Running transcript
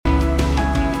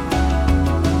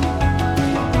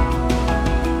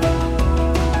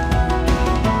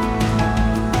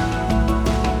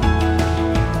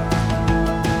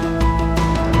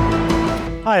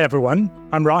Hi everyone,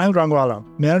 I'm Rahil Rangwala,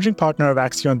 Managing Partner of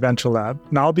Axion Venture Lab,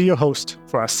 and I'll be your host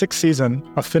for our 6th season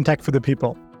of Fintech for the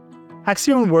People.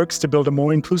 Axion works to build a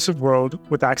more inclusive world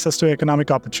with access to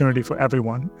economic opportunity for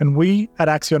everyone, and we at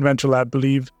Axion Venture Lab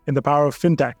believe in the power of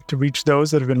Fintech to reach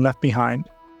those that have been left behind.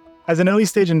 As an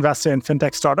early-stage investor in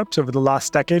Fintech startups over the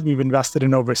last decade, we've invested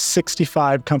in over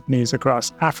 65 companies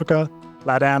across Africa,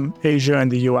 LATAM, Asia,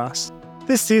 and the US.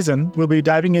 This season, we'll be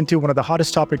diving into one of the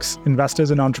hottest topics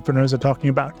investors and entrepreneurs are talking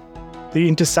about, the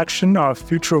intersection of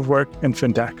future of work and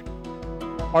fintech.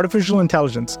 Artificial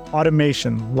intelligence,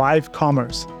 automation, live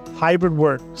commerce, hybrid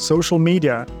work, social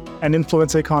media, and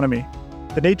influencer economy.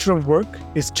 The nature of work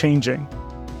is changing.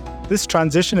 This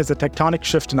transition is a tectonic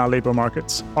shift in our labor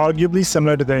markets, arguably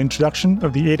similar to the introduction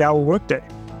of the 8-hour workday.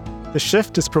 The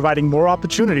shift is providing more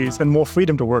opportunities and more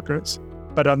freedom to workers.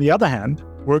 But on the other hand,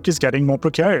 work is getting more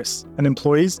precarious, and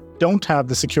employees don't have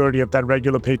the security of that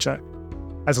regular paycheck.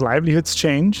 As livelihoods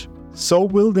change, so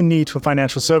will the need for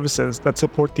financial services that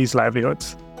support these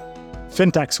livelihoods.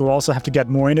 Fintechs will also have to get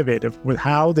more innovative with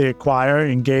how they acquire,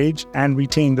 engage, and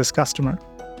retain this customer.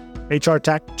 HR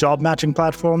tech, job matching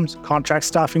platforms, contract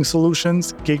staffing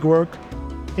solutions, gig work,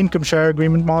 income share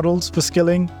agreement models for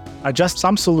skilling are just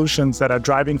some solutions that are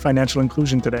driving financial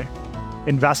inclusion today.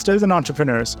 Investors and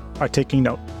entrepreneurs are taking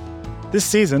note. This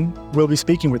season, we'll be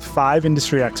speaking with 5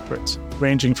 industry experts,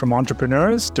 ranging from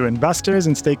entrepreneurs to investors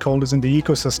and stakeholders in the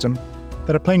ecosystem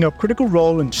that are playing a critical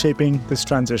role in shaping this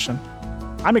transition.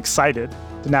 I'm excited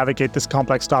to navigate this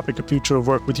complex topic of future of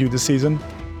work with you this season,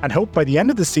 and hope by the end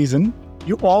of the season,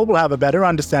 you all will have a better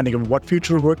understanding of what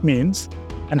future of work means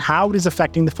and how it is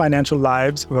affecting the financial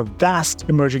lives of a vast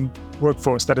emerging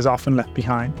workforce that is often left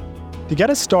behind. To get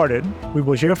us started, we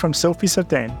will hear from Sophie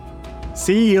Certain,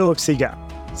 CEO of CGAP.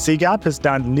 CGAP has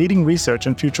done leading research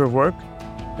in future of work,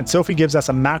 and Sophie gives us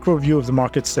a macro view of the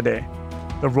markets today,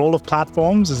 the role of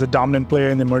platforms as a dominant player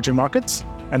in the emerging markets,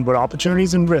 and what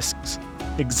opportunities and risks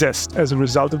exist as a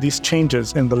result of these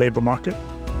changes in the labor market.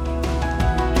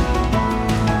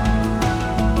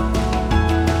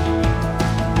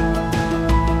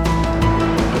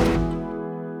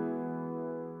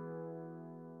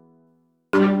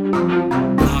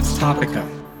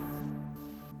 Topica.